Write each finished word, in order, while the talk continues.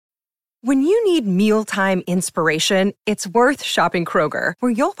When you need mealtime inspiration, it's worth shopping Kroger,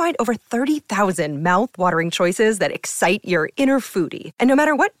 where you'll find over 30,000 mouth-watering choices that excite your inner foodie. And no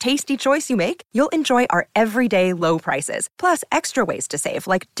matter what tasty choice you make, you'll enjoy our everyday low prices, plus extra ways to save,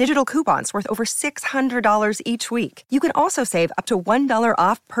 like digital coupons worth over $600 each week. You can also save up to $1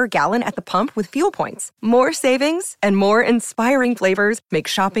 off per gallon at the pump with fuel points. More savings and more inspiring flavors make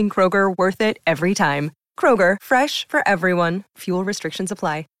shopping Kroger worth it every time. Kroger, fresh for everyone. Fuel restrictions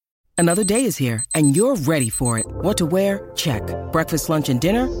apply. Another day is here, and you're ready for it. What to wear? Check. Breakfast, lunch, and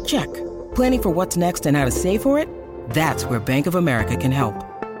dinner? Check. Planning for what's next and how to save for it? That's where Bank of America can help.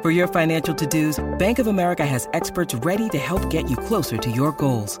 For your financial to-dos, Bank of America has experts ready to help get you closer to your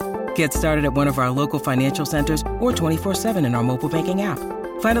goals. Get started at one of our local financial centers or 24/7 in our mobile banking app.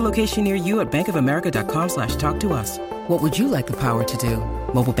 Find a location near you at bankofamerica.com/talktous. What would you like the power to do?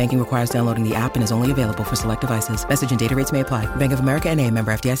 Mobile banking requires downloading the app and is only available for select devices. Message and data rates may apply. Bank of America N.A.,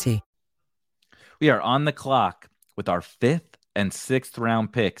 member FDIC. We are on the clock with our 5th and 6th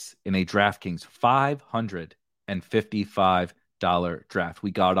round picks in a DraftKings $555 draft.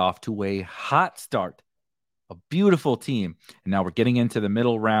 We got off to a hot start, a beautiful team, and now we're getting into the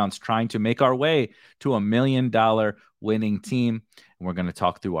middle rounds, trying to make our way to $1 million winning team. And we're going to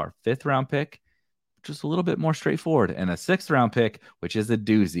talk through our 5th round pick, which is a little bit more straightforward, and a 6th round pick, which is a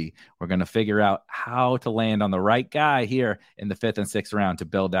doozy. We're going to figure out how to land on the right guy here in the 5th and 6th round to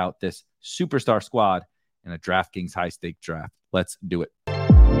build out this superstar squad in a DraftKings high-stake draft. Let's do it. 3,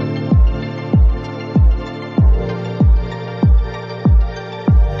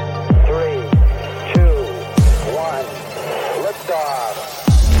 2, 1, liftoff.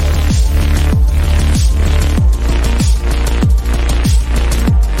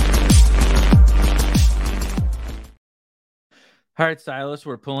 All right, Silas,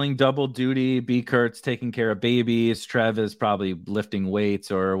 we're pulling double duty. B. Kurt's taking care of babies. Trev is probably lifting weights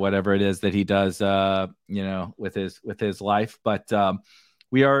or whatever it is that he does, with his life. But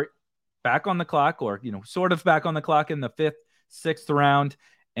we are back on the clock, or sort of back on the clock in the 5th, 6th round,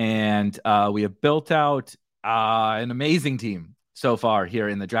 and we have built out an amazing team so far here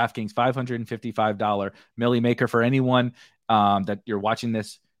in the DraftKings $555 Millie Maker. For anyone that you're watching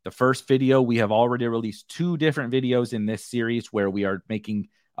this, the first video, we have already released 2 different videos in this series where we are making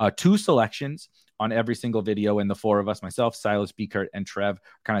 2 selections on every single video. And the 4 of us, myself, Silas, B. Kurt, and Trev,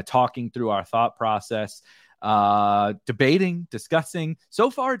 kind of talking through our thought process, debating, discussing.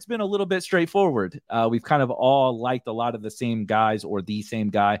 So far, it's been a little bit straightforward. We've kind of all liked a lot of the same guys or the same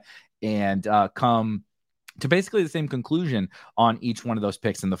guy, and come to basically the same conclusion on each one of those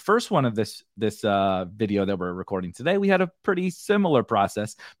picks. And the first one of this video that we're recording today, we had a pretty similar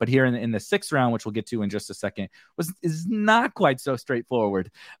process, but here in the 6th round, which we'll get to in just a second, is not quite so straightforward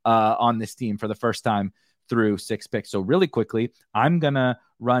on this team for the first time through 6 picks. So really quickly, I'm gonna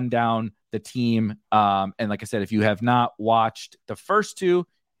run down the team, and like I said, if you have not watched the first 2,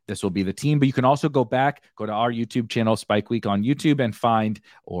 this will be the team, but you can also go to our YouTube channel, Spike Week on YouTube, and find,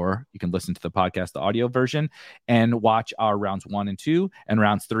 or you can listen to the podcast, the audio version, and watch our rounds 1 and 2 and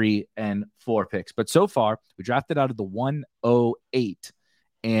rounds 3 and 4 picks. But so far, we drafted out of the 108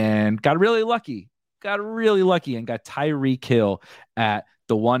 and got really lucky and got Tyreek Hill at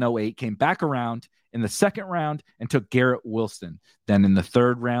the 108, came back around in the 2nd round and took Garrett Wilson. Then in the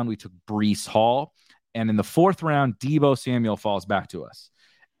 3rd round, we took Breece Hall. And in the 4th round, Deebo Samuel falls back to us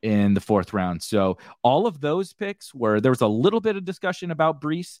in the 4th round. So all of those picks there was a little bit of discussion about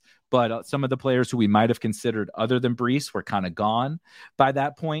Breece, but some of the players who we might have considered other than Breece were kind of gone by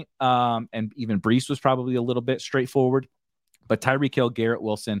that point. And even Breece was probably a little bit straightforward. But Tyreek Hill, Garrett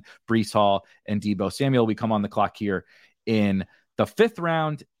Wilson, Breece Hall, and Deebo Samuel, we come on the clock here in the 5th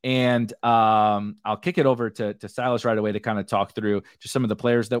round. And I'll kick it over to Silas right away to kind of talk through just some of the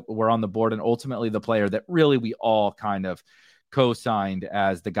players that were on the board, and ultimately the player that really we all kind of co-signed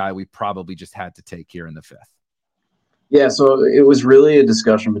as the guy we probably just had to take here in the 5th. Yeah, so it was really a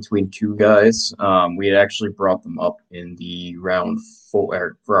discussion between 2 guys. We had actually brought them up in the round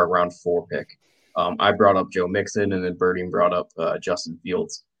 4 for our round 4 pick. I brought up Joe Mixon, and then Birdie brought up Justin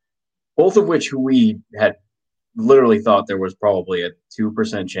Fields, both of which we had literally thought there was probably a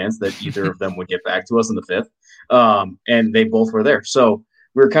 2% chance that either of them would get back to us in the 5th, and they both were there. So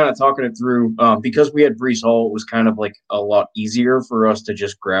we were kind of talking it through because we had Breece Hall. It was kind of like a lot easier for us to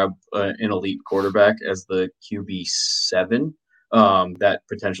just grab an elite quarterback as the QB7 that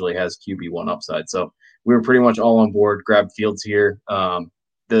potentially has QB1 upside. So we were pretty much all on board. Grabbed Fields here.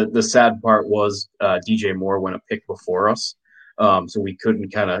 The sad part was DJ Moore went a pick before us, so we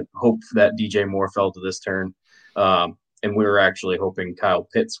couldn't kind of hope that DJ Moore fell to this turn. And we were actually hoping Kyle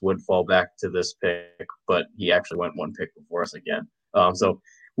Pitts would fall back to this pick, but he actually went 1 pick before us again. So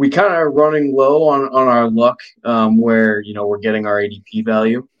we kind of are running low on our luck, where, we're getting our ADP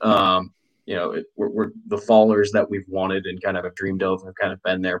value. We're the fallers that we've wanted and kind of have dreamed of have kind of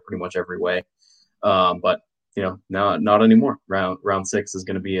been there pretty much every way. But not anymore. Round 6 is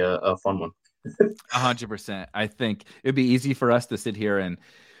going to be a fun one. 100%. I think it'd be easy for us to sit here and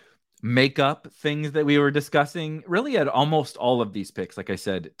make up things that we were discussing really at almost all of these picks. Like I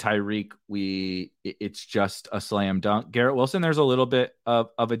said, Tyreek, it's just a slam dunk. Garrett Wilson, there's a little bit of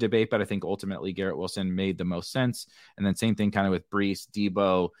a debate, but I think ultimately Garrett Wilson made the most sense. And then same thing kind of with Breece,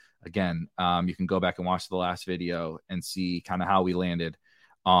 Debo. Again, you can go back and watch the last video and see kind of how we landed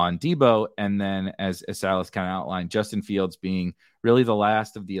on Debo. And then as Silas kind of outlined, Justin Fields being really the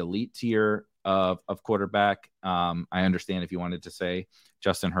last of the elite tier of quarterback. I understand if you wanted to say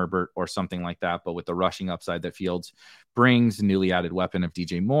Justin Herbert or something like that, but with the rushing upside that Fields brings, newly added weapon of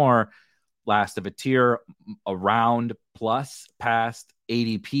DJ Moore, last of a tier, around plus past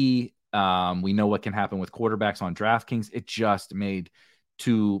ADP. We know what can happen with quarterbacks on DraftKings. It just made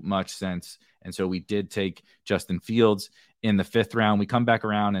too much sense. And so we did take Justin Fields in the 5th round. We come back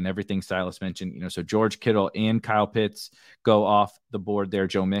around and everything Silas mentioned, so George Kittle and Kyle Pitts go off the board there.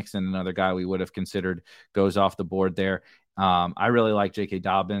 Joe Mixon, another guy we would have considered, goes off the board there. I really like J.K.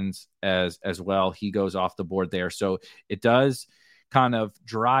 Dobbins as well. He goes off the board there. So it does kind of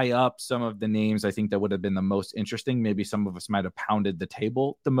dry up some of the names I think that would have been the most interesting. Maybe some of us might have pounded the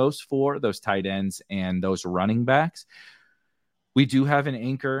table the most for those tight ends and those running backs. We do have an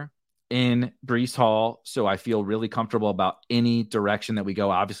anchor in Breece Hall, so I feel really comfortable about any direction that we go.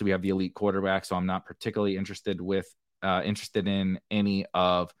 Obviously, we have the elite quarterback, so I'm not particularly interested in any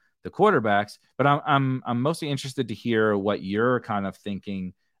of the quarterbacks, but I'm mostly interested to hear what you're kind of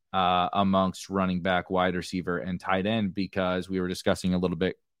thinking amongst running back, wide receiver, and tight end, because we were discussing a little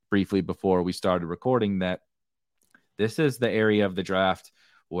bit briefly before we started recording that this is the area of the draft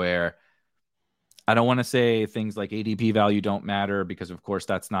where I don't want to say things like ADP value don't matter, because of course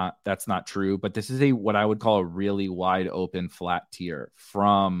that's not true, but this is what I would call a really wide open flat tier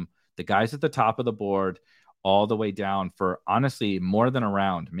from the guys at the top of the board all the way down for honestly more than a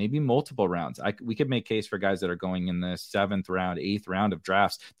round, maybe multiple rounds. We could make case for guys that are going in the 7th round, 8th round of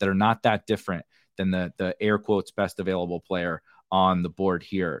drafts that are not that different than the air quotes best available player on the board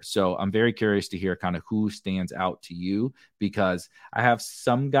here. So I'm very curious to hear kind of who stands out to you, because I have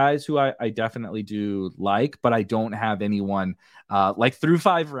some guys who I definitely do like, but I don't have anyone like through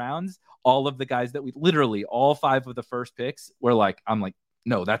 5 rounds. All of the guys that we literally all 5 of the first picks were like, I'm like,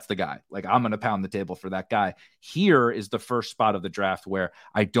 no, that's the guy. Like, I'm going to pound the table for that guy. Here is the first spot of the draft where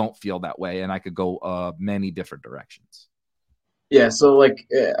I don't feel that way, and I could go many different directions. Yeah, so like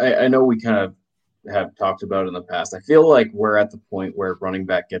I know we kind of have talked about in the past. I feel like we're at the point where running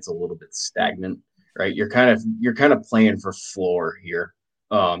back gets a little bit stagnant, right? You're kind of playing for floor here.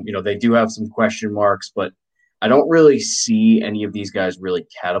 They do have some question marks, but I don't really see any of these guys really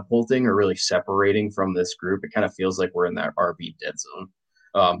catapulting or really separating from this group. It kind of feels like we're in that RB dead zone.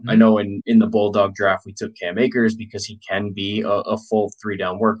 I know in the Bulldog draft, we took Cam Akers because he can be a full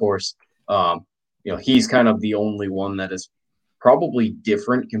 3-down workhorse. He's kind of the only one that is probably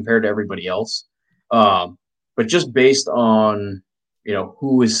different compared to everybody else. But just based on,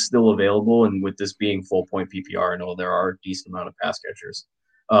 who is still available, and with this being full point PPR, I know there are a decent amount of pass catchers.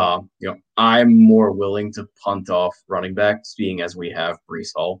 I'm more willing to punt off running backs, being as we have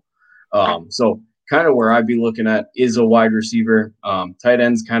Breece Hall. So kind of where I'd be looking at is a wide receiver. Tight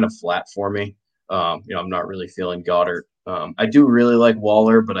end's kind of flat for me. I'm not really feeling Goddard. I do really like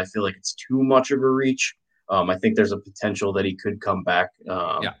Waller, but I feel like it's too much of a reach. I think there's a potential that he could come back,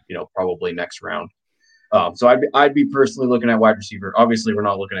 probably next round. So I'd be personally looking at wide receiver. Obviously, we're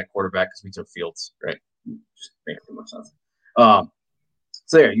not looking at quarterback because we took Fields, right? Just makes too much sense.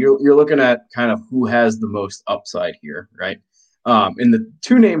 So yeah, you're looking at kind of who has the most upside here, right? And the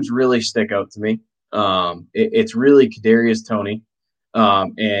 2 names really stick out to me. It's really Kadarius Toney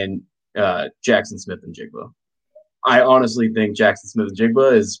and Jackson Smith-Njigba. I honestly think Jackson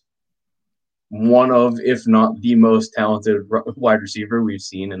Smith-Njigba is one of, if not the most talented wide receiver we've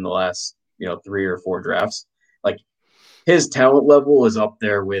seen in the last 3 or 4 drafts. Like, his talent level is up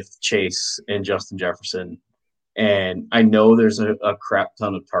there with Chase and Justin Jefferson. And I know there's a crap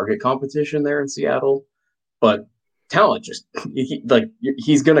ton of target competition there in Seattle, but talent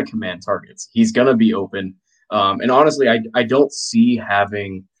he's going to command targets. He's going to be open. And honestly, I don't see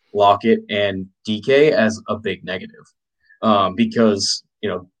having Lockett and DK as a big negative because,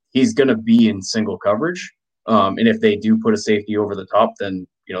 he's going to be in single coverage. And if they do put a safety over the top, then,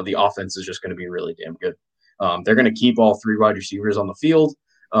 the offense is just going to be really damn good. They're going to keep all 3 wide receivers on the field.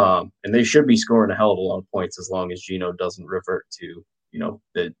 And they should be scoring a hell of a lot of points as long as Geno doesn't revert to,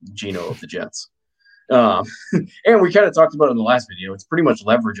 the Geno of the Jets. And we kind of talked about it in the last video. It's pretty much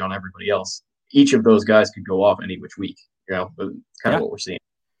leverage on everybody else. Each of those guys could go off any which week, but kind of what we're seeing.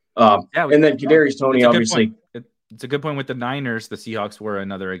 And then Kadarius Toney, obviously. It's a good point with the Niners. The Seahawks were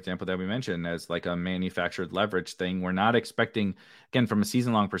another example that we mentioned as like a manufactured leverage thing. We're not expecting, again, from a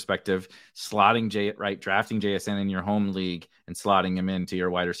season-long perspective, drafting JSN in your home league and slotting him into your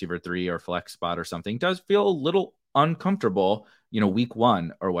wide receiver 3 or flex spot or something does feel a little uncomfortable, week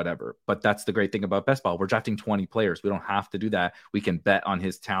 1 or whatever. But that's the great thing about best ball. We're drafting 20 players. We don't have to do that. We can bet on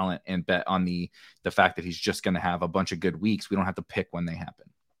his talent and bet on the fact that he's just going to have a bunch of good weeks. We don't have to pick when they happen.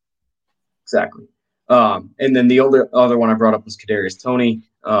 Exactly. And then the other one I brought up was Kadarius Toney.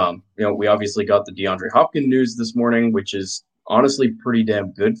 We obviously got the DeAndre Hopkins news this morning, which is honestly pretty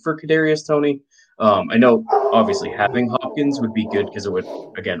damn good for Kadarius Toney. I know obviously having Hopkins would be good because it would,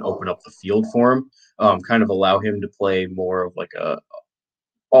 again, open up the field for him, kind of allow him to play more of like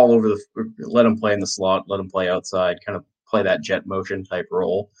let him play in the slot, let him play outside, kind of play that jet motion type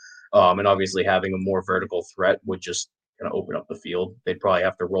role. And obviously having a more vertical threat would just kind of open up the field. They'd probably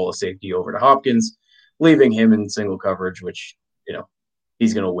have to roll a safety over to Hopkins, leaving him in single coverage, which,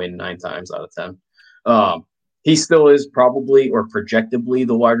 he's going to win 9 times out of 10. He still is probably or projectably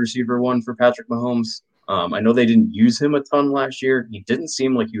the wide receiver 1 for Patrick Mahomes. I know they didn't use him a ton last year. He didn't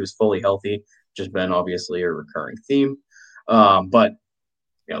seem like he was fully healthy, which has been obviously a recurring theme. But,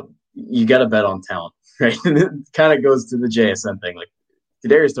 you got to bet on talent, right? And it kind of goes to the JSN thing. Like,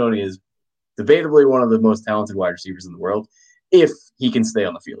 Kadarius Toney is debatably one of the most talented wide receivers in the world if he can stay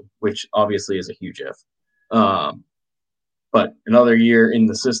on the field, which obviously is a huge if. But another year in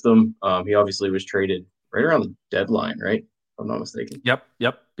the system, he obviously was traded right around the deadline, right? If I'm not mistaken. Yep.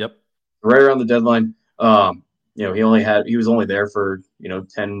 Right around the deadline. He was only there for,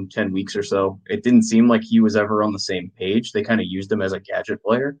 10 weeks or so. It didn't seem like he was ever on the same page. They kind of used him as a gadget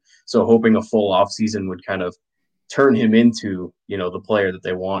player. So hoping a full offseason would kind of turn him into, the player that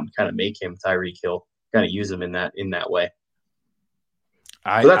they want, kind of make him Tyreek Hill, kind of use him in that way.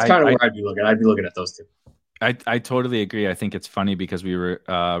 So that's kind of where I'd be looking. I'd be looking at those two. I totally agree. I think it's funny because we were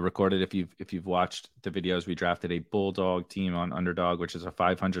recorded. If you've watched the videos, we drafted a Bulldog team on Underdog, which is a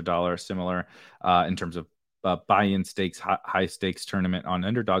 $500 similar in terms of buy-in stakes, high stakes tournament on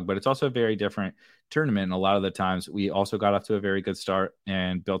Underdog, but it's also a very different tournament. And a lot of the times we also got off to a very good start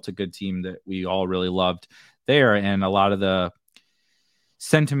and built a good team that we all really loved there. And a lot of the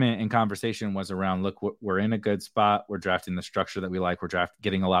sentiment and conversation was around, look, we're in a good spot. We're drafting the structure that we like. We're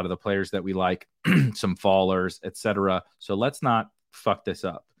getting a lot of the players that we like, some fallers, etc. So let's not fuck this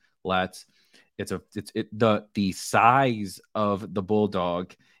up. The size of the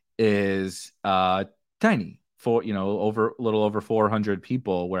Bulldog is tiny for, a little over 400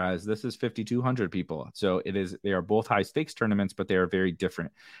 people, whereas this is 5,200 people. So they are both high stakes tournaments, but they are very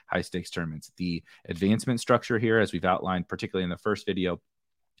different high stakes tournaments. The advancement structure here, as we've outlined, particularly in the first video,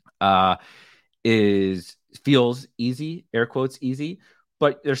 feels easy, air quotes easy,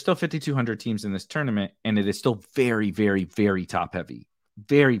 but there's still 5,200 teams in this tournament, and it is still very, very, very top heavy.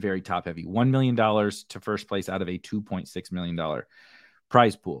 Very, very top heavy. $1 million to first place out of a $2.6 million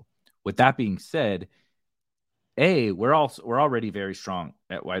prize pool. With that being said, we're already very strong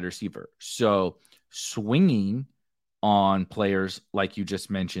at wide receiver. So swinging on players like you just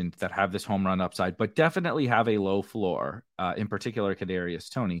mentioned that have this home run upside, but definitely have a low floor, in particular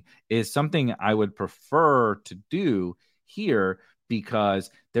Kadarius Toney, is something I would prefer to do here because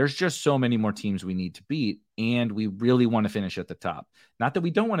there's just so many more teams we need to beat, and we really want to finish at the top. Not that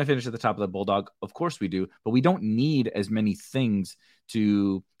we don't want to finish at the top of the Bulldog, of course we do, but we don't need as many things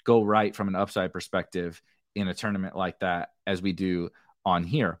to go right from an upside perspective in a tournament like that as we do on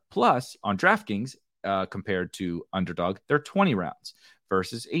here. Plus, on DraftKings, compared to Underdog, they're 20 rounds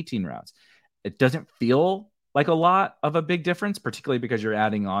versus 18 rounds. It doesn't feel like a lot of a big difference, particularly because you're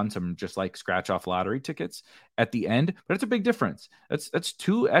adding on some just like scratch off lottery tickets at the end, but it's a big difference. That's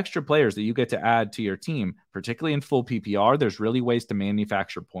 2 extra players that you get to add to your team, particularly in full PPR. There's really ways to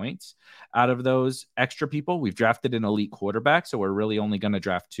manufacture points out of those extra people. We've drafted an elite quarterback, so we're really only going to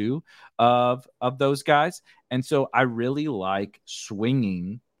draft 2 of those guys. And so I really like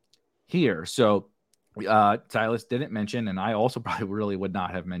swinging here. So Silas didn't mention, and I also probably really would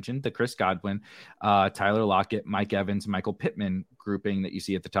not have mentioned, the Chris Godwin, Tyler Lockett, Mike Evans, Michael Pittman grouping that you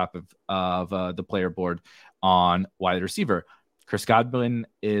see at the top of the player board on wide receiver. Chris Godwin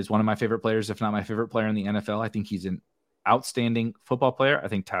is one of my favorite players, if not my favorite player in the NFL. I think he's an outstanding football player. I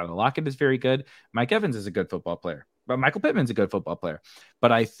think Tyler Lockett is very good. Mike Evans is a good football player, but Michael Pittman's a good football player.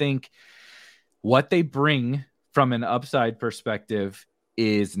 But I think what they bring from an upside perspective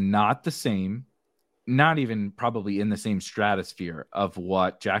is not the same not even probably in the same stratosphere of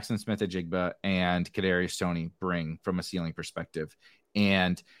what Jackson Smith-Njigba and Kadarius Toney bring from a ceiling perspective.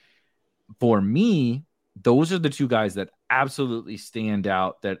 And for me, those are the two guys that absolutely stand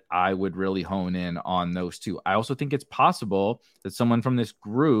out that I would really hone in on those two. I also think it's possible that someone from this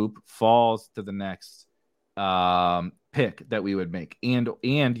group falls to the next pick that we would make.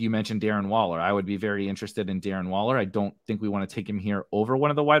 And you mentioned Darren Waller. I would be very interested in Darren Waller. I don't think we want to take him here over one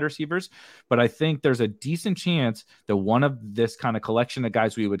of the wide receivers, but I think there's a decent chance that one of this kind of collection of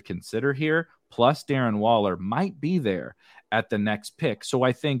guys we would consider here, plus Darren Waller, might be there at the next pick. So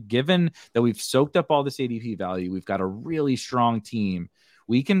I think given that we've soaked up all this ADP value, we've got a really strong team,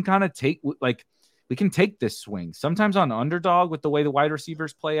 we can kind of take this swing. Sometimes on underdog with the way the wide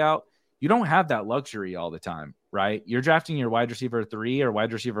receivers play out, you don't have that luxury all the time, right? You're drafting your wide receiver 3 or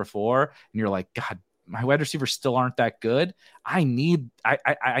wide receiver 4, and you're like, God, my wide receivers still aren't that good. I need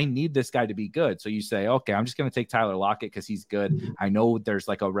this guy to be good. So you say, okay, I'm just going to take Tyler Lockett because he's good. I know there's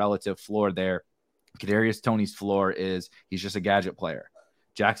like a relative floor there. Kadarius Toney's floor is he's just a gadget player.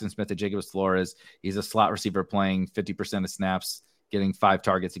 Jackson Smith-Njigba's floor is he's a slot receiver playing 50% of snaps, getting 5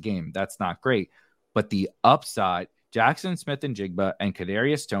 targets a game. That's not great. But the upside, Jackson Smith-Njigba and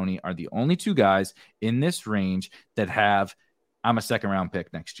Kadarius Toney are the only two guys in this range that have, I'm a second round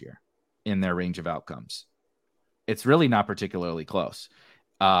pick next year in their range of outcomes. It's really not particularly close.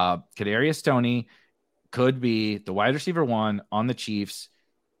 Kadarius Toney could be the wide receiver 1 on the Chiefs,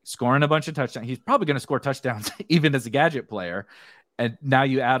 scoring a bunch of touchdowns. He's probably going to score touchdowns even as a gadget player. And now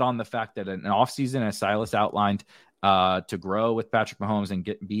you add on the fact that an offseason, as Silas outlined, to grow with Patrick Mahomes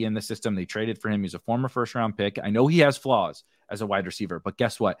and be in the system. They traded for him. He's a former first-round pick. I know he has flaws as a wide receiver, but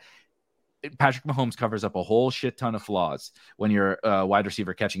guess what? Patrick Mahomes covers up a whole shit ton of flaws when you're a wide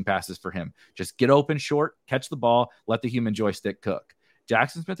receiver catching passes for him. Just get open short, catch the ball, let the human joystick cook.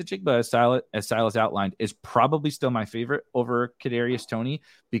 Jackson Smith-Njigba, as Silas outlined, is probably still my favorite over Kadarius Toney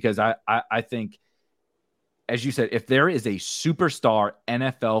because I think, as you said, if there is a superstar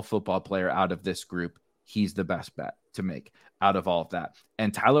NFL football player out of this group, he's the best bet to make out of all of that.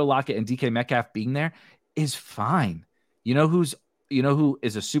 And Tyler Lockett and DK Metcalf being there is fine. You know who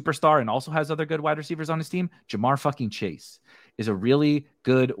is a superstar and also has other good wide receivers on his team? Jamar fucking Chase is a really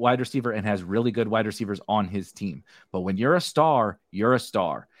good wide receiver and has really good wide receivers on his team. But when you're a star, you're a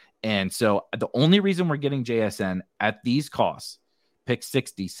star. And so the only reason we're getting JSN at these costs, pick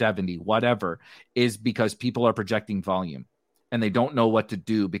 60, 70, whatever, is because people are projecting volume and they don't know what to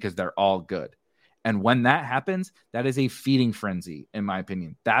do because they're all good. And when that happens, that is a feeding frenzy, in my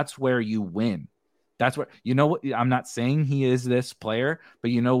opinion. That's where you win. That's where, you know what, I'm not saying he is this player,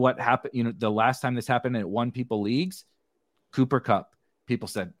 but you know what happened? You know, the last time this happened at one people leagues, Cooper Kupp. People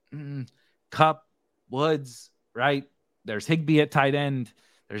said, Kupp, Woods, right? There's Higbee at tight end.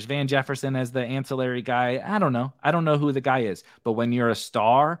 There's Van Jefferson as the ancillary guy. I don't know. I don't know who the guy is. But when you're a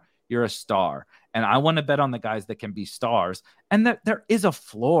star, you're a star. And I want to bet on the guys that can be stars. And that there is a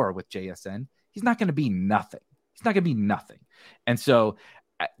floor with JSN. He's not going to be nothing. He's not going to be nothing. And so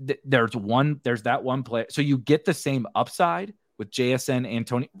there's that one player. So you get the same upside with JSN and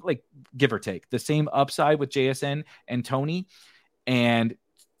Toney, like give or take the same upside with JSN and Toney. And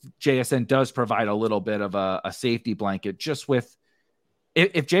JSN does provide a little bit of a safety blanket just with,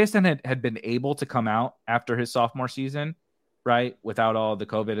 if JSN had been able to come out after his sophomore season, right, without all the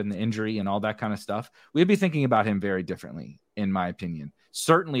COVID and the injury and all that kind of stuff, we'd be thinking about him very differently, in my opinion.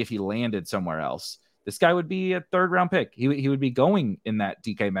 Certainly if he landed somewhere else, this guy would be a 3rd round pick. He would be going in that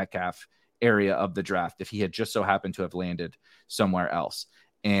DK Metcalf area of the draft if he had just so happened to have landed somewhere else.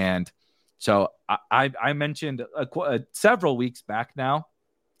 And so I mentioned several weeks back now,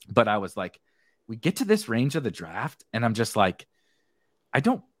 but I was like, we get to this range of the draft and I'm just like, I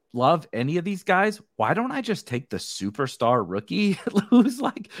don't love any of these guys. Why don't I just take the superstar rookie who's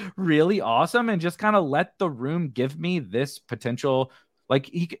like really awesome and just kind of let the room give me this potential? Like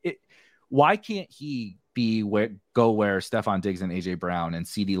why can't he be where Stephon Diggs and AJ Brown and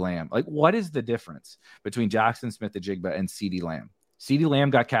CeeDee Lamb? Like, what is the difference between Jackson Smith-Njigba and CeeDee Lamb? CeeDee Lamb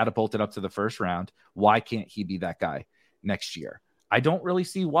got catapulted up to the 1st round. Why can't he be that guy next year? I don't really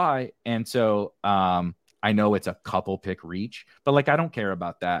see why. And so I know it's a couple pick reach, but like I don't care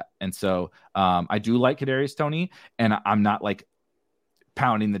about that. And so I do like Kadarius Toney, and I'm not like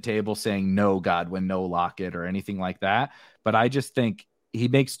pounding the table saying no Godwin, no Lockett or anything like that. But I just think he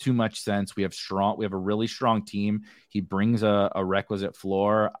makes too much sense. We have a really strong team. He brings a requisite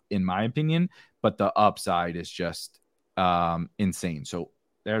floor, in my opinion, but the upside is just insane. So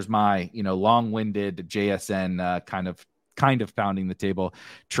there's my, long-winded JSN kind of pounding the table.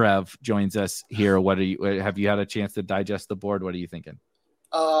 Trev joins us here. Have you had a chance to digest the board? What are you thinking?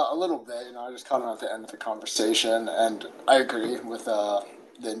 A little bit. I just caught him at the end of the conversation, and I agree with the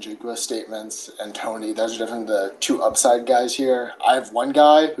Njigba statements and Tony. Those are definitely the two upside guys here. I have one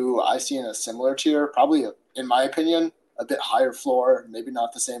guy who I see in a similar tier, probably, in my opinion, a bit higher floor, maybe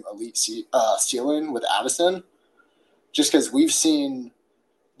not the same elite ceiling with Addison, just because we've seen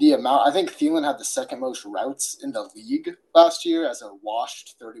the amount. I think Thielen had the second most routes in the league last year as a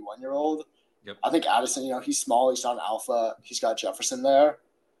washed 31-year-old. Yep. I think Addison, he's small, he's not an alpha, he's got Jefferson there.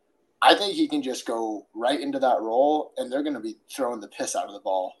 I think he can just go right into that role, and they're going to be throwing the piss out of the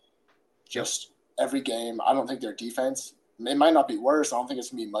ball just every game. I don't think their defense, it might not be worse. I don't think it's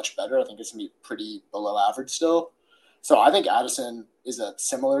going to be much better. I think it's going to be pretty below average still. So I think Addison is a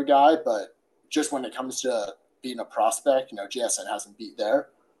similar guy, but just when it comes to being a prospect, JSN hasn't beat there.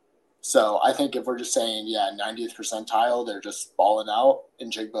 So I think if we're just saying, 90th percentile, they're just balling out,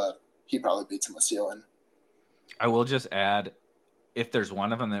 and Njigba, he probably beats him with ceiling. I will just add, if there's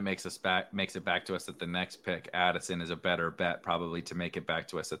one of them that makes it back to us at the next pick, Addison is a better bet probably to make it back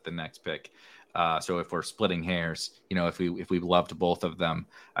to us at the next pick. So if we're splitting hairs, if we loved both of them,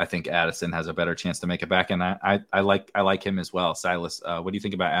 I think Addison has a better chance to make it back. And I like him as well. Silas, what do you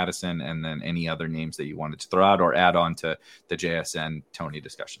think about Addison, and then any other names that you wanted to throw out or add on to the JSN Tony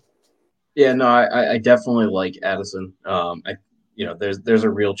discussion? Yeah, no, I definitely like Addison. There's a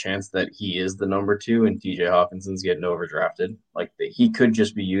real chance that he is the number 2 and TJ Hawkinson's getting overdrafted. Like he could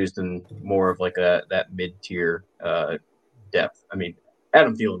just be used in more of like that mid-tier depth. I mean,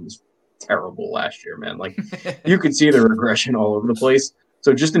 Adam Thielen was terrible last year, man. Like you could see the regression all over the place.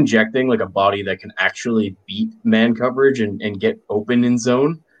 So just injecting like a body that can actually beat man coverage and get open in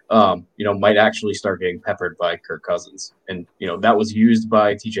zone, might actually start getting peppered by Kirk Cousins. And, that was used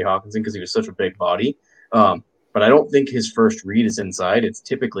by TJ Hawkinson because he was such a big body. But I don't think his first read is inside. It's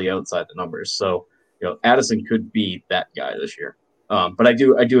typically outside the numbers. So, Addison could be that guy this year. But I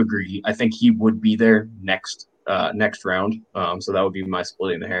do agree. I think he would be there next round. So that would be my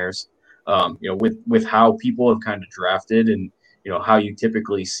splitting the hairs. With how people have kind of drafted and, how you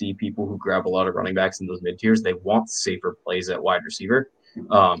typically see people who grab a lot of running backs in those mid tiers, they want safer plays at wide receiver.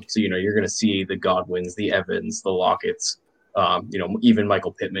 So, you're going to see the Godwins, the Evans, the Lockett's, even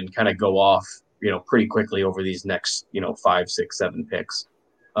Michael Pittman kind of go off, pretty quickly over these next, 5, 6, 7 picks.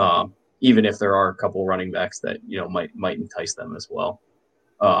 Even if there are a couple running backs that, might entice them as well.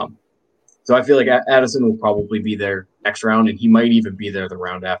 So I feel like Addison will probably be there next round, and he might even be there the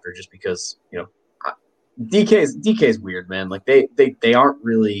round after, just because, DK is weird, man. Like they aren't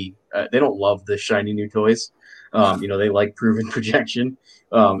really, they don't love the shiny new toys. They like proven projection,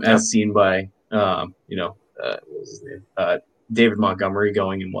 as seen by, what was his name? David Montgomery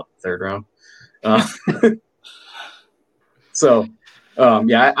going in third round. I'd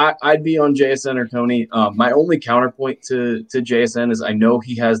be on JSN or Tony. My only counterpoint to JSN is I know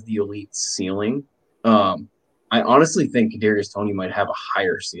he has the elite ceiling. I honestly think Kadarius Toney might have a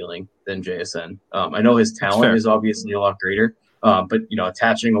higher ceiling than JSN. I know his talent is obviously a lot greater, but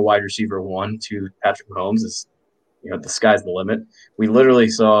attaching a wide receiver 1 to Patrick Mahomes is, the sky's the limit. We literally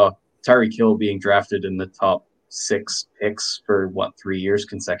saw Tyreek Hill being drafted in the top 6 picks for 3 years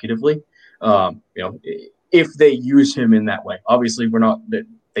consecutively. If they use him in that way, obviously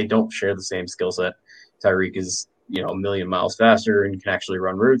they don't share the same skill set. Tyreek is, a million miles faster and can actually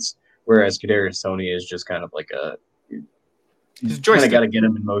run routes, whereas Kadarius Toney is just kind of like you kind of got to get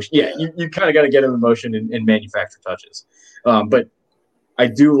him in motion. Yeah, you kind of got to get him in motion and manufacture touches. But I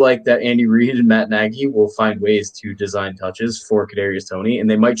do like that Andy Reid and Matt Nagy will find ways to design touches for Kadarius Toney, and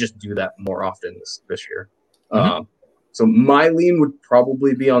they might just do that more often this year. Mm-hmm. So my lean would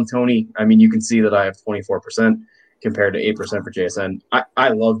probably be on Toney. I mean, you can see that I have 24% compared to 8% for JSN. I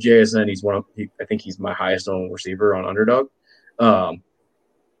love JSN. I think he's my highest owned receiver on Underdog.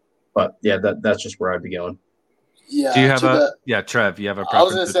 But yeah, that's just where I'd be going. Yeah. Do you have Trev, you have a preference? I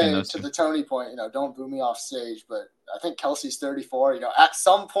was going to say to the Toney point, don't boo me off stage, but I think Kelsey's 34. At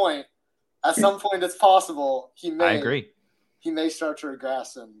some point it's possible I agree. He may start to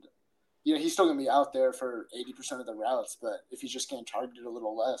regress, and he's still going to be out there for 80% of the routes, but if he's just getting targeted a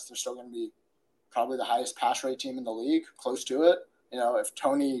little less, they're still going to be probably the highest pass rate team in the league, close to it. If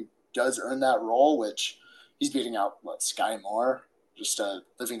Toney does earn that role, which he's beating out, Sky Moore, just a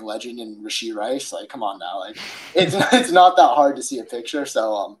living legend, in Rashee Rice. Like, come on now. Like, it's not that hard to see a picture.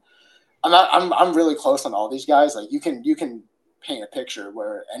 So I'm really close on all these guys. Like, you can paint a picture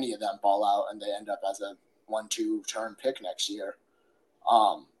where any of them ball out and they end up as a 1-2 turn pick next year.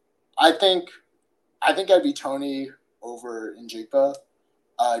 I think I'd be Toney over Njigba,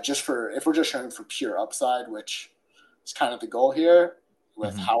 if we're just showing for pure upside, which is kind of the goal here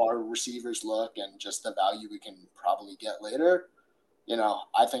with how our receivers look and just the value we can probably get later.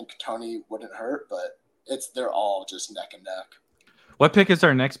 I think Tony wouldn't hurt, but they're all just neck and neck. What pick is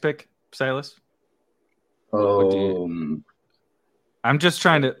our next pick, Silas? I'm just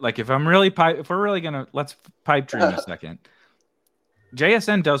trying to, like, if we're really gonna, let's pipe dream a second.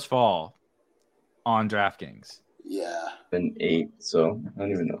 JSN does fall on DraftKings. Yeah. Been 8, so I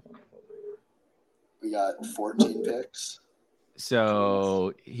don't even know. We got 14 picks.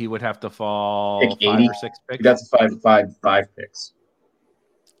 So he would have to fall Pick 5 80. or 6 picks. That's 5 picks.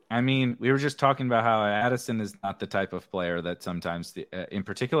 I mean, we were just talking about how Addison is not the type of player that sometimes, in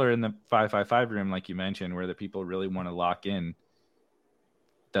particular in the 5-5-5 room, like you mentioned, where the people really want to lock in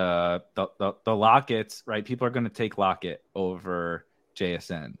the Lockett's, right? People are going to take Lockett over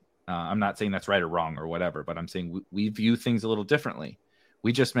JSN. I'm not saying that's right or wrong or whatever, but I'm saying we view things a little differently.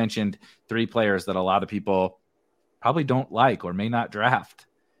 We just mentioned 3 players that a lot of people probably don't like or may not draft: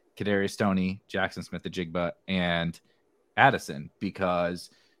 Kadarius Toney, Jackson Smith-Njigba, and Addison, because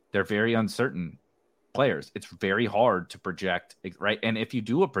they're very uncertain players. It's very hard to project, right? And if you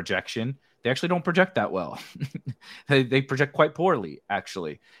do a projection, they actually don't project that well. they project quite poorly,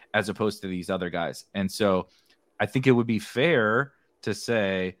 actually, as opposed to these other guys. And so I think it would be fair to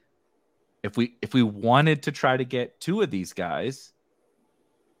say, if we wanted to try to get 2 of these guys,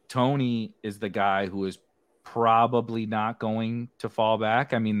 Toney is the guy who is probably not going to fall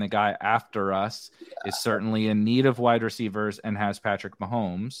back. I mean, the guy after us is certainly in need of wide receivers and has Patrick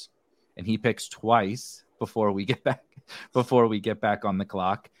Mahomes, and he picks twice before we get back on the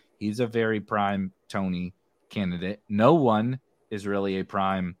clock. He's a very prime Toney candidate. No one is really a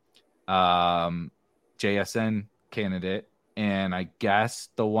prime JSN candidate. And I guess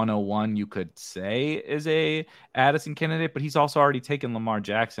the 101 you could say is a Addison candidate, but he's also already taken Lamar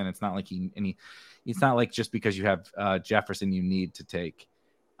Jackson. It's not like it's not like just because you have Jefferson, you need to take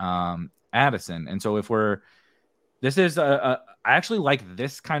Addison. And so I actually like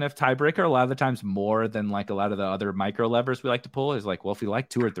this kind of tiebreaker a lot of the times more than like a lot of the other micro levers we like to pull, is like, well, if we like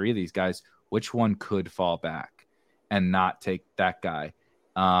 2 or 3 of these guys, which one could fall back and not take that guy?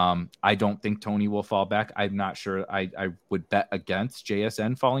 I don't think Toney will fall back. I'm not sure. I would bet against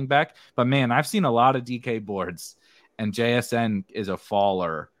JSN falling back, but man, I've seen a lot of DK boards, and JSN is a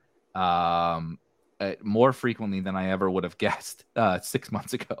faller more frequently than I ever would have guessed 6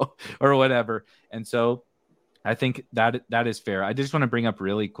 months ago or whatever. And so I think that is fair. I just want to bring up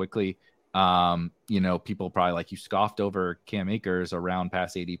really quickly, people probably like, you scoffed over Cam Akers around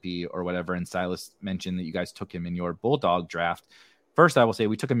past ADP or whatever, and Silas mentioned that you guys took him in your Bulldog draft. First, I will say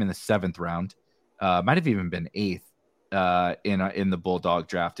we took him in the 7th round. Might have even been 8th in the Bulldog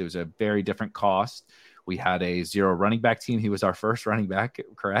draft. It was a very different cost. We had a 0 running back team. He was our first running back,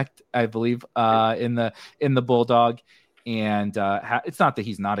 correct? I believe in the Bulldog. And it's not that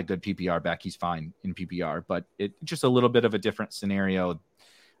he's not a good PPR back. He's fine in PPR, but it's just a little bit of a different scenario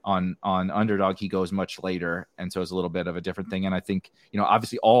on Underdog. He goes much later, and so it's a little bit of a different thing. And I think,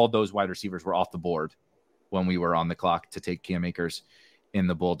 obviously all of those wide receivers were off the board when we were on the clock to take Cam Akers in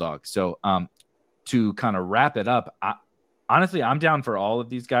the Bulldog. So to kind of wrap it up, honestly, I'm down for all of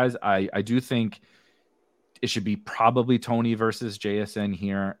these guys. I do think it should be probably Toney versus JSN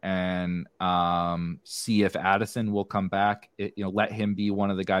here, and see if Addison will come back. Let him be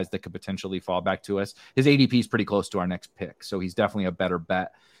one of the guys that could potentially fall back to us. His ADP is pretty close to our next pick, so he's definitely a better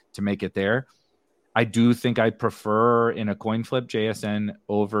bet to make it there. I do think I prefer in a coin flip JSN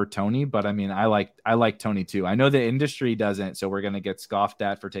over Toney, but I mean, I like Toney too. I know the industry doesn't, so we're going to get scoffed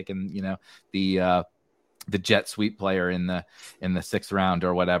at for taking, the jet sweep player in the 6th round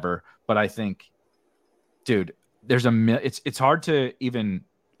or whatever. But I think, dude, it's hard to even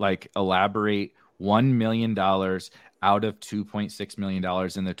like elaborate. $1 million out of $2.6 million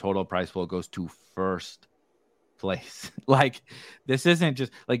in the total prize pool goes to first place. Like, this isn't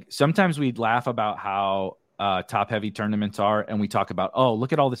just like, sometimes we'd laugh about how top heavy tournaments are, and we talk about, oh,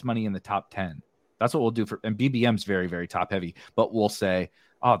 look at all this money in the top 10. That's what we'll do and BBM's very, very top heavy, but we'll say,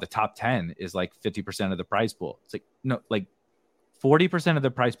 oh, the top 10 is like 50% of the prize pool. It's like, no, like 40% of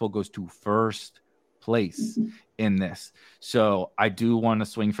the prize pool goes to first place in this. So I do want to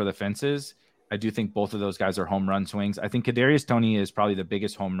swing for the fences. I do think both of those guys are home run swings. I think Kadarius Toney is probably the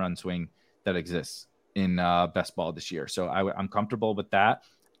biggest home run swing that exists in best ball this year. So I'm comfortable with that.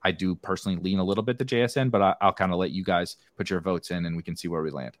 I do personally lean a little bit to JSN, but I'll kind of let you guys put your votes in and we can see where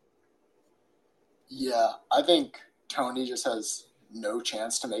we land. Yeah, I think Toney just has no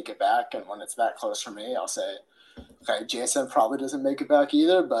chance to make it back. And when it's that close for me, I'll say, okay, JSN probably doesn't make it back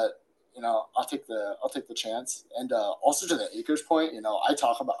either, but I'll take the chance. And also to the Akers point,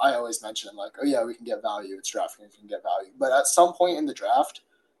 I always mention like, oh yeah, we can get value. It's drafting, we can get value. But at some point in the draft,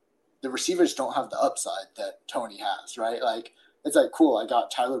 the receivers don't have the upside that Toney has, right? Like it's like, cool, I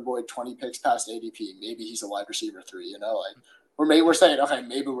got Tyler Boyd 20 picks past ADP. Maybe he's a wide receiver 3, you know, like we're saying, okay,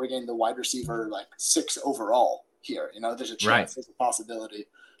 maybe we're getting the wide receiver like 6 overall here. You know, there's a chance, there's a possibility.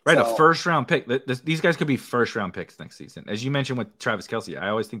 Right, so, a first-round pick. These guys could be first-round picks next season. As you mentioned with Travis Kelce, I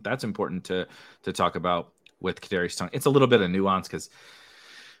always think that's important to talk about with Kadarius Toney. It's a little bit of nuance because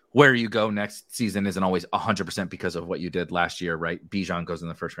where you go next season isn't always 100% because of what you did last year, right? Bijan goes in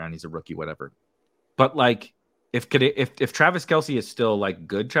the first round. He's a rookie, whatever. But, like, if Travis Kelce is still, like,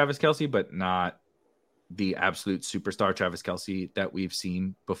 good Travis Kelce, but not the absolute superstar Travis Kelce that we've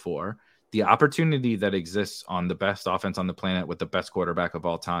seen before, the opportunity that exists on the best offense on the planet with the best quarterback of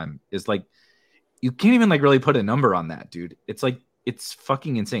all time is like, you can't even like really put a number on that, dude. It's like, it's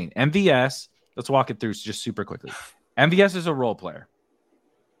fucking insane. MVS, let's walk it through just super quickly. MVS is a role player.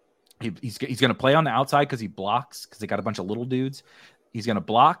 He's going to play on the outside because he blocks, because they got a bunch of little dudes. He's going to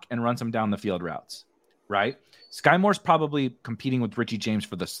block and run some down the field routes, right? Sky Moore's probably competing with Richie James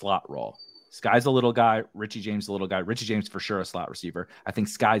for the slot role. Sky's a little guy. Richie James a little guy. Richie James for sure a slot receiver. I think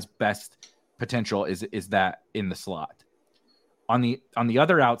Sky's best potential is that in the slot. On the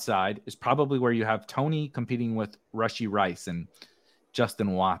other outside is probably where you have Tony competing with Rashee Rice and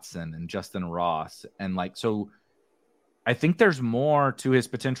Justin Watson and Justin Ross. And like, so I think there's more to his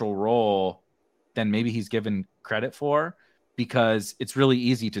potential role than maybe he's given credit for, because it's really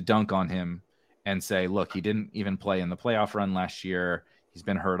easy to dunk on him and say, look, he didn't even play in the playoff run last year. He's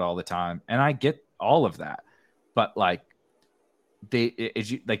been hurt all the time. And I get all of that. But like,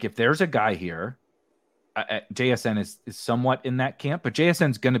 if there's a guy here, JSN is somewhat in that camp, but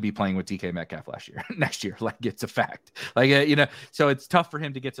JSN's going to be playing with DK Metcalf next year. Like, it's a fact. Like, so it's tough for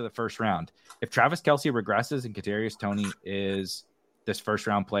him to get to the first round. If Travis Kelce regresses and Kadarius Toney is this first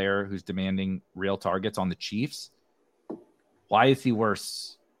round player who's demanding real targets on the Chiefs, why is he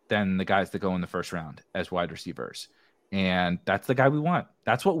worse than the guys that go in the first round as wide receivers? And that's the guy we want.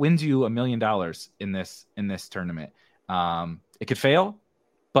 That's what wins you $1 million in this tournament. It could fail,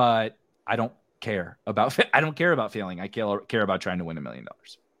 but I don't care about failing. I care about trying to win $1 million.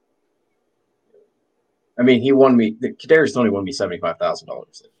 I mean, Kadarius Toney won me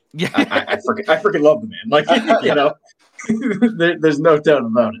 $75,000. Yeah, I freaking love the man. Like, you know, there's no doubt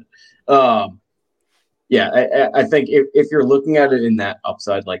about it. I think if you're looking at it in that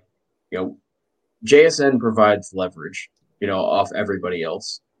upside, like, you know, JSN provides leverage, you know, off everybody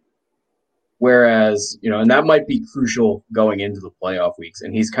else. Whereas, you know, and that might be crucial going into the playoff weeks.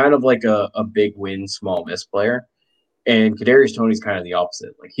 And he's kind of like a big win, small miss player. And Kadarius Toney's kind of the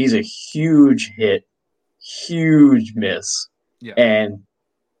opposite. Like, he's a huge hit, huge miss. Yeah. And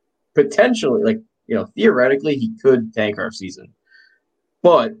potentially, like, you know, theoretically, he could tank our season.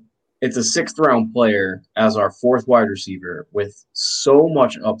 But it's a 6th round player as our 4th wide receiver with so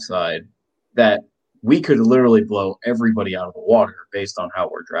much upside that we could literally blow everybody out of the water based on how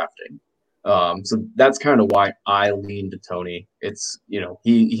we're drafting. So that's kind of why I lean to Toney. It's, you know,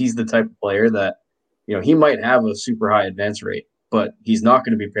 he's the type of player that, you know, he might have a super high advance rate, but he's not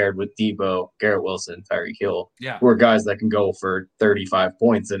going to be paired with Debo, Garrett Wilson, Tyreek Hill, who are guys that can go for 35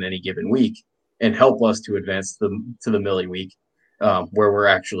 points in any given week and help us to advance to the Millie week, where we're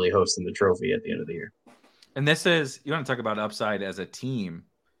actually hosting the trophy at the end of the year. And this is, you want to talk about upside as a team.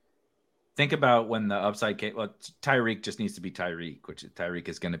 Think about when the upside came. Well, Tyreek just needs to be Tyreek, which Tyreek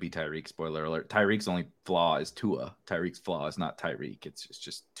is going to be Tyreek. Spoiler alert. Tyreek's only flaw is Tua. Tyreek's flaw is not Tyreek. It's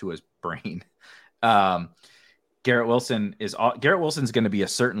just Tua's brain. Garrett Wilson's going to be a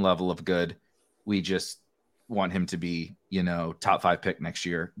certain level of good. We just want him to be, you know, top 5 pick next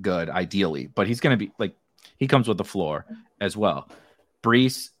year. Good, ideally. But he's going to be like, he comes with the floor as well.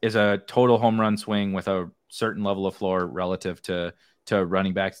 Brees is a total home run swing with a certain level of floor relative to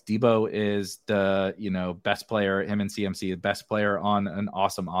running backs. Debo is the, you know, best player, him and CMC, the best player on an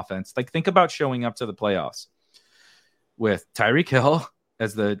awesome offense. Like, think about showing up to the playoffs with Tyreek Hill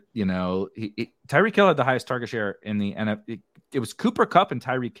as the, you know, Tyreek Hill had the highest target share in the NFL. It was Cooper Kupp and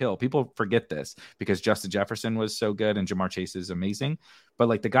Tyreek Hill. People forget this because Justin Jefferson was so good and Jamar Chase is amazing. But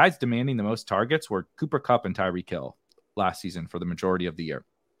like, the guys demanding the most targets were Cooper Kupp and Tyreek Hill last season for the majority of the year.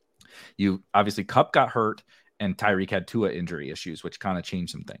 You obviously, Kupp got hurt and Tyreek had Tua injury issues, which kind of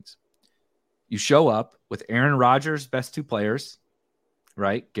changed some things. You show up with Aaron Rodgers' best 2 players,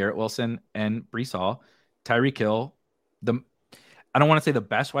 right? Garrett Wilson and Brees Hall. Tyreek Hill, I don't want to say the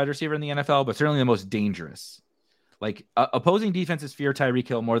best wide receiver in the NFL, but certainly the most dangerous. Like, opposing defenses fear Tyreek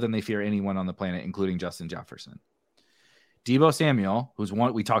Hill more than they fear anyone on the planet, including Justin Jefferson. Debo Samuel, who's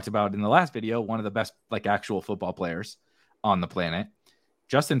one we talked about in the last video, one of the best like actual football players on the planet.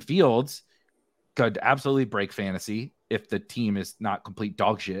 Justin Fields could absolutely break fantasy if the team is not complete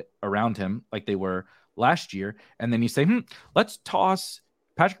dog shit around him like they were last year. And then you say, let's toss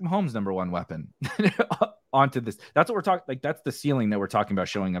Patrick Mahomes' number one weapon onto this. That's what we're talking. Like, that's the ceiling that we're talking about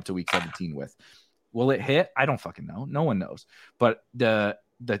showing up to week 17 with. Will it hit? I don't fucking know. No one knows. But the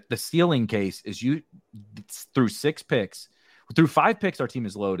ceiling case is through 6 picks. Through 5 picks, our team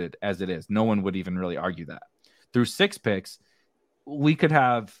is loaded as it is. No one would even really argue that. Through 6 picks, we could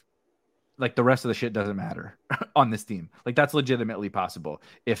have, like, the rest of the shit doesn't matter on this team. Like, that's legitimately possible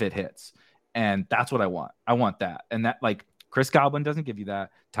if it hits. And that's what I want. I want that. And that, like, Chris Godwin doesn't give you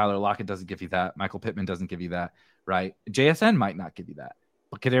that. Tyler Lockett doesn't give you that. Michael Pittman doesn't give you that, right? JSN might not give you that,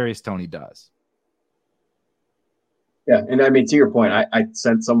 but Kadarius Toney does. Yeah, and I mean, to your point, I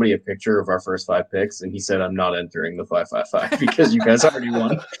sent somebody a picture of our first 5 picks, and he said, I'm not entering the 5-5-5 because you guys already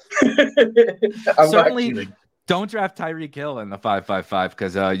won. I'm certainly don't draft Tyreek Hill in the 5-5-5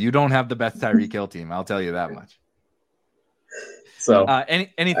 because you don't have the best Tyreek Hill team. I'll tell you that much. So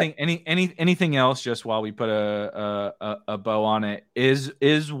anything else, just while we put a bow on it,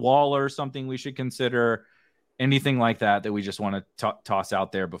 is Waller something we should consider? Anything like that we just want to toss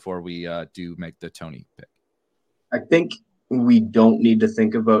out there before we do make the Toney pick? I think we don't need to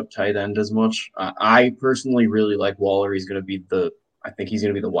think about tight end as much. I personally really like Waller. He's going to be I think he's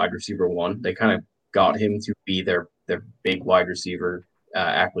going to be the wide receiver 1. They kind of got him to be their big wide receiver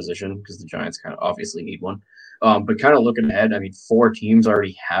acquisition because the Giants kind of obviously need one. But kind of looking ahead, I mean, 4 teams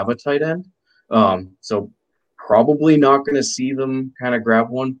already have a tight end. So probably not going to see them kind of grab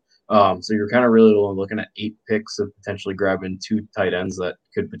one. So you're kind of really looking at 8 picks of potentially grabbing 2 tight ends that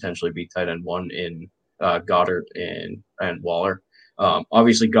could potentially be tight end 1 in Goddard and Waller.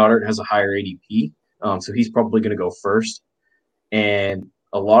 Obviously, Goddard has a higher ADP, so he's probably going to go first. And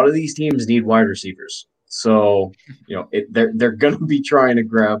a lot of these teams need wide receivers. So, they're going to be trying to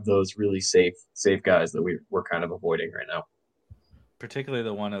grab those really safe guys that we're kind of avoiding right now. Particularly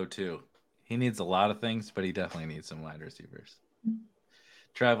the 102. He needs a lot of things, but he definitely needs some wide receivers.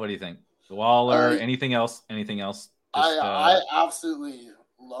 Trev, what do you think? Waller, anything else? I absolutely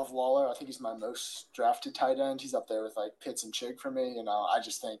love Waller. I think he's my most drafted tight end. He's up there with like Pitts and Chig for me. I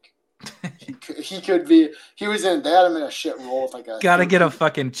just think he could be. They had him in a shit role with like a. Gotta get a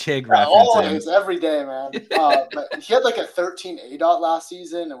fucking Chig reference. Always, every day, man. But he had like a 13 ADOT last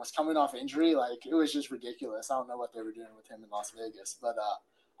season and was coming off injury. Like, it was just ridiculous. I don't know what they were doing with him in Las Vegas, but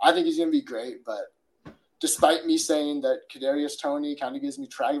I think he's gonna be great. But despite me saying that Kadarius Toney kind of gives me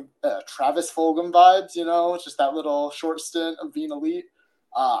Travis Fulgham vibes, it's just that little short stint of being elite.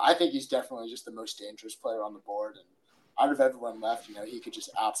 I think he's definitely just the most dangerous player on the board, and out of everyone left, he could just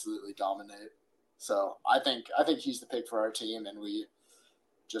absolutely dominate. So I think he's the pick for our team, and we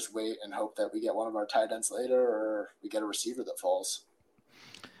just wait and hope that we get one of our tight ends later, or we get a receiver that falls.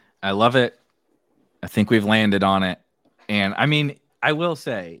 I love it. I think we've landed on it, and I mean, I will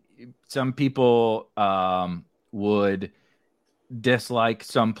say, some people would dislike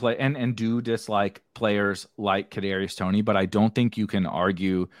some play and do dislike players like Kadarius Toney, but I don't think you can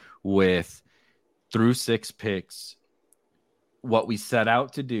argue with through 6 picks what we set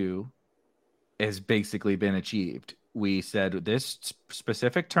out to do has basically been achieved. We said this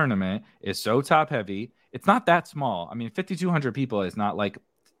specific tournament is so top heavy. It's not that small. I mean, 5,200 people is not like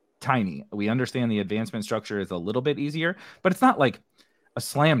tiny. We understand the advancement structure is a little bit easier, but it's not like a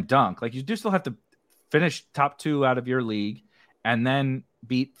slam dunk. Like, you do still have to finish top 2 out of your league and then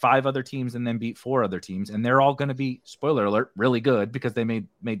beat 5 other teams and then beat 4 other teams. And they're all going to be, spoiler alert, really good because they made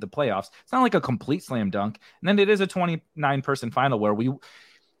the playoffs. It's not like a complete slam dunk. And then it is a 29-person final where we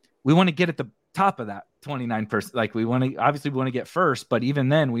want to get at the top of that 29-person. Like, we want to get first, but even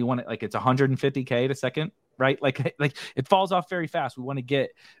then we want it, like, it's 150K to second, right? Like it falls off very fast. We want to get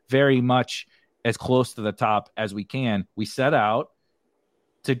very much as close to the top as we can. We set out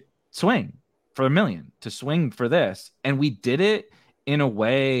to swing for $1 million, to swing for this. And we did it in a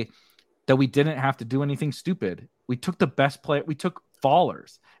way that we didn't have to do anything stupid. We took the best player. We took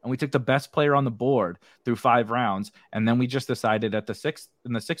fallers and we took the best player on the board through 5 rounds. And then we just decided in the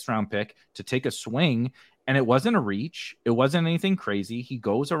 6th round pick to take a swing, and it wasn't a reach. It wasn't anything crazy. He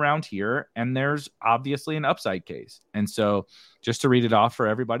goes around here and there's obviously an upside case. And so just to read it off for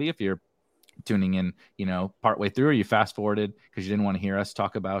everybody, if you're tuning in, partway through, or you fast forwarded because you didn't want to hear us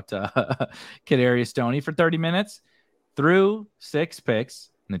talk about Kadarius Toney for 30 minutes, through 6 picks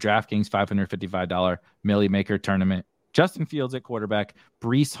in the DraftKings $555 Millie Maker tournament. Justin Fields at quarterback,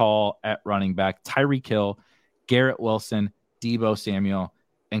 Breece Hall at running back, Tyreek Hill, Garrett Wilson, Deebo Samuel,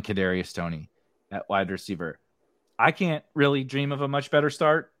 and Kadarius Toney at wide receiver. I can't really dream of a much better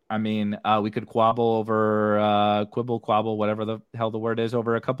start. I mean, we could quibble, whatever the hell the word is,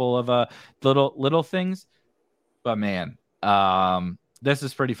 over a couple of little things. But man, this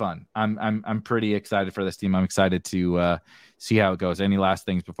is pretty fun. I'm pretty excited for this team. I'm excited to see how it goes. Any last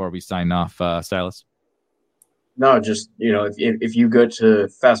things before we sign off, Silas? No, just, if you go to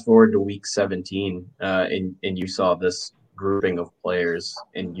fast forward to week 17 and you saw this grouping of players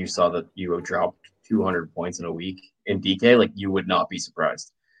and you saw that you have dropped 200 points in a week in DK, like, you would not be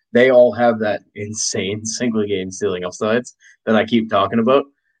surprised. They all have that insane single game ceiling upsides that I keep talking about.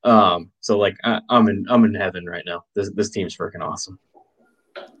 So like I'm in heaven right now. This team's freaking awesome.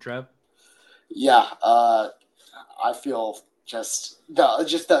 Trev? Yeah, I feel just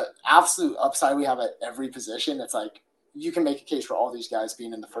the absolute upside we have at every position. It's like you can make a case for all these guys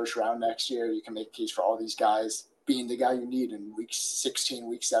being in the first round next year. You can make a case for all these guys being the guy you need in week 16,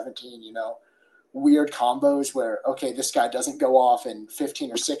 week 17, weird combos where, okay, this guy doesn't go off in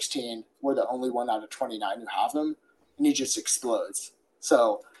 15 or 16. We're the only one out of 29 who have him, and he just explodes.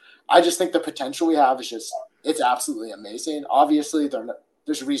 So I just think the potential we have is it's absolutely amazing. Obviously,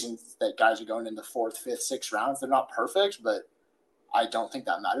 there's reasons that guys are going in the 4th, 5th, 6th rounds. They're not perfect, but I don't think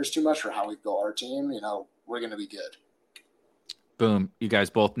that matters too much for how we build our team. We're going to be good. Boom. You guys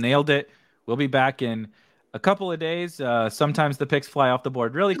both nailed it. We'll be back in a couple of days. Sometimes the picks fly off the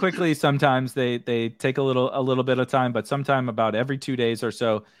board really quickly. Sometimes they take a little bit of time, but sometime about every 2 days or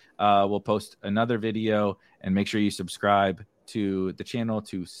so, we'll post another video, and make sure you subscribe to the channel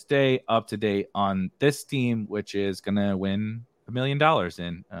to stay up to date on this team, which is going to win $1 million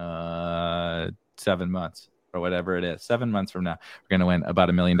in 7 months or whatever it is. 7 months from now, we're going to win about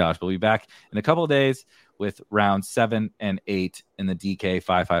 $1 million. We'll be back in a couple of days with rounds 7 and 8 in the DK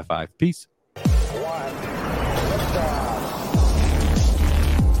 555. Peace.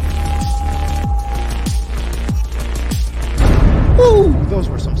 Woo! Those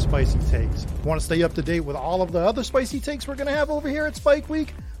were some spicy takes. Want to stay up to date with all of the other spicy takes we're going to have over here at Spike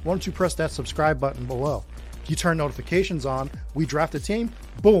Week? Why don't you press that subscribe button below? You turn notifications on, we draft a team,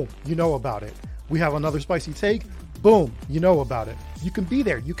 boom, you know about it. We have another spicy take, boom, you know about it. You can be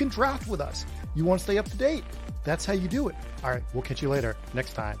there. You can draft with us. You want to stay up to date? That's how you do it. All right, we'll catch you later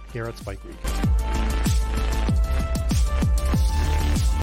next time here at Spike Week.